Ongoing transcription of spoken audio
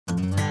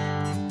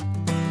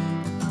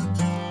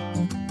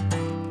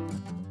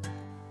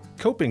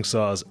Coping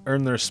saws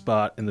earn their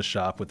spot in the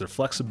shop with their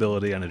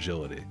flexibility and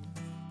agility.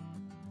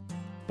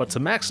 But to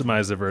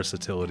maximize their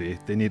versatility,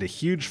 they need a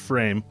huge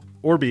frame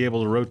or be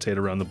able to rotate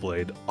around the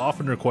blade,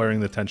 often requiring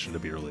the tension to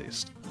be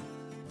released.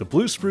 The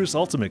Blue Spruce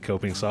Ultimate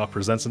Coping Saw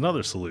presents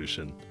another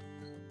solution.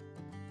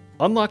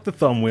 Unlock the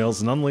thumb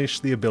wheels and unleash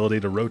the ability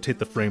to rotate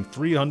the frame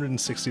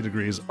 360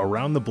 degrees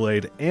around the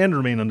blade and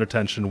remain under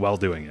tension while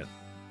doing it.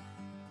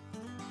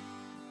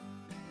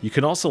 You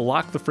can also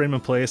lock the frame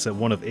in place at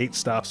one of 8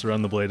 stops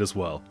around the blade as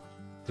well.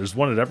 There's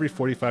one at every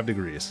 45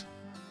 degrees.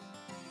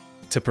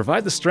 To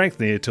provide the strength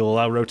needed to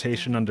allow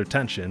rotation under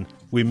tension,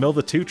 we mill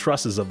the 2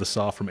 trusses of the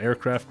saw from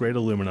aircraft-grade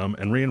aluminum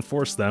and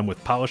reinforce them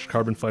with polished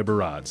carbon fiber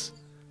rods.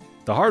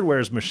 The hardware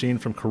is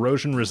machined from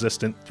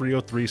corrosion-resistant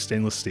 303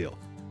 stainless steel.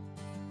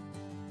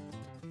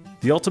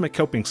 The Ultimate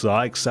Coping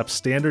Saw accepts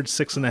standard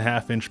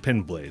 6.5-inch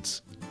pin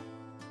blades.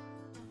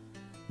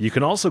 You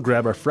can also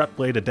grab our fret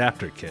blade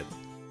adapter kit.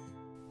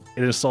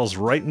 It installs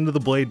right into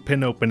the blade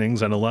pin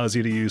openings and allows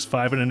you to use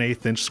 5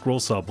 1/8-inch scroll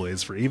saw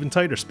blades for even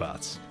tighter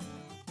spots.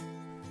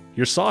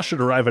 Your saw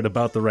should arrive at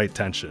about the right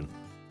tension.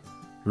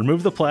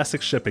 Remove the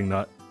plastic shipping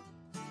nut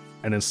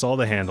and install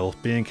the handle,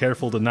 being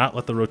careful to not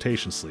let the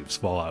rotation sleeves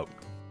fall out.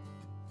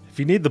 If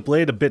you need the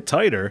blade a bit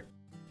tighter,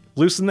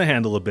 loosen the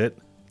handle a bit,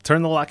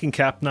 turn the locking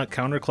cap nut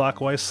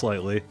counterclockwise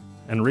slightly,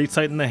 and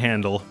retighten the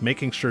handle,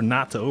 making sure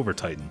not to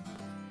over-tighten.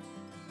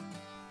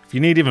 If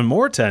you need even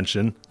more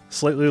tension,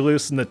 slightly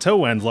loosen the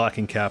toe end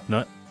locking cap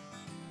nut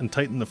and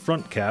tighten the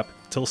front cap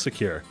till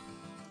secure.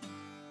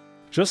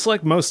 Just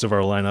like most of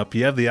our lineup,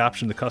 you have the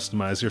option to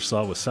customize your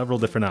saw with several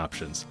different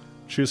options.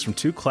 Choose from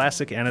 2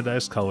 classic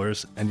anodized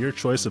colors and your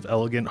choice of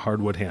elegant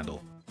hardwood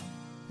handle.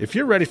 If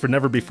you're ready for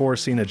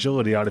never-before-seen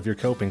agility out of your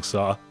coping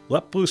saw,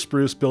 let Blue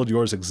Spruce build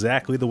yours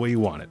exactly the way you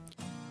want it.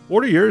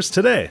 Order yours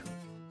today!